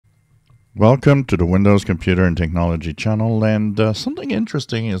Welcome to the Windows Computer and Technology channel, and something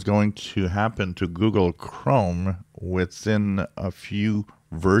interesting is going to happen to Google Chrome within a few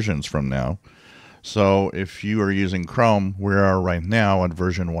versions from now. So if you are using Chrome, we are right now at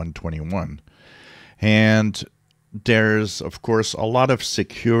version 121. And there's, of course, a lot of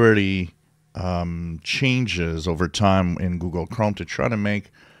security changes over time in Google Chrome to try to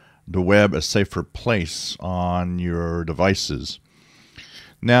make the web a safer place on your devices.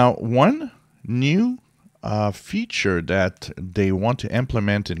 Now, one new feature that they want to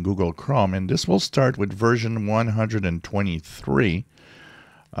implement in Google Chrome, and this will start with version 123,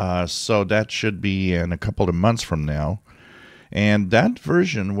 so that should be in a couple of months from now. And that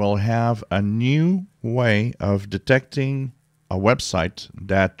version will have a new way of detecting a website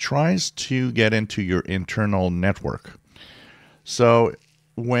that tries to get into your internal network. So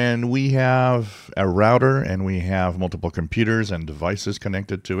when we have a router and we have multiple computers and devices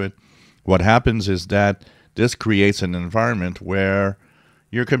connected to it, what happens is that this creates an environment where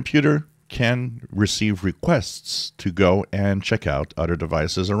your computer can receive requests to go and check out other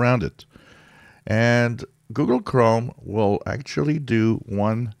devices around it. And Google Chrome will actually do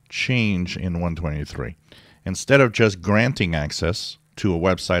one change in 123. Instead of just granting access to a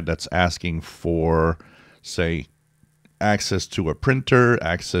website that's asking for, say, access to a printer,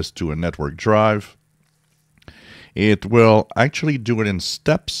 access to a network drive, it will actually do it in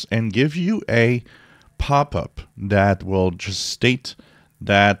steps and give you a pop-up that will just state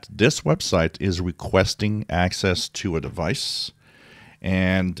that this website is requesting access to a device.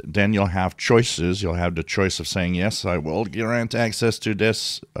 And then you'll have choices. You'll have the choice of saying, yes, I will grant access to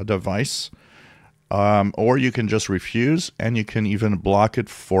this device. Or you can just refuse, and you can even block it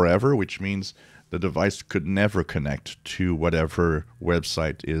forever, which means the device could never connect to whatever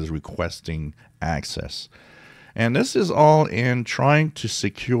website is requesting access. And this is all in trying to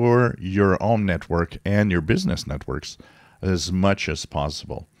secure your own network and your business networks as much as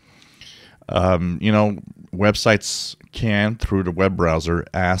possible. Websites can, through the web browser,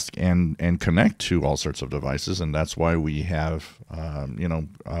 ask and connect to all sorts of devices, and that's why we have, a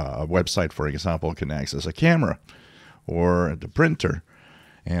website, for example, can access a camera or the printer.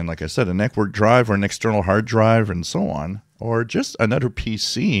 And like I said, a network drive or an external hard drive and so on, or just another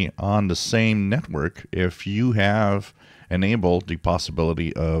PC on the same network if you have enabled the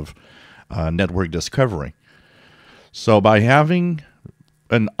possibility of network discovery. So by having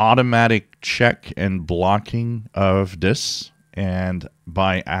an automatic check and blocking of this, and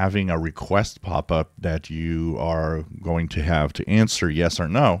by having a request pop up that you are going to have to answer yes or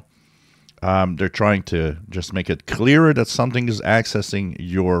no, they're trying to just make it clearer that something is accessing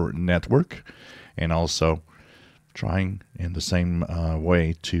your network, and also trying in the same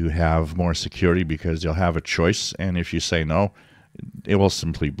way to have more security, because you'll have a choice, and if you say no, it will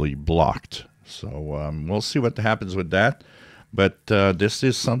simply be blocked. So we'll see what happens with that. But this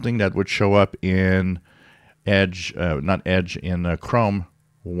is something that would show up in in Chrome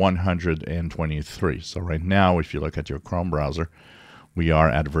 123. So right now, if you look at your Chrome browser, we are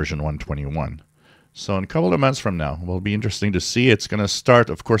at version 121. So in a couple of months from now, it will be interesting to see. It's going to start,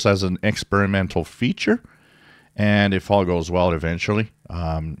 of course, as an experimental feature. And if all goes well, eventually,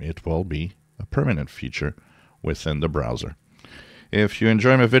 it will be a permanent feature within the browser. If you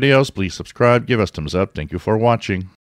enjoy my videos, please subscribe, give us thumbs up. Thank you for watching.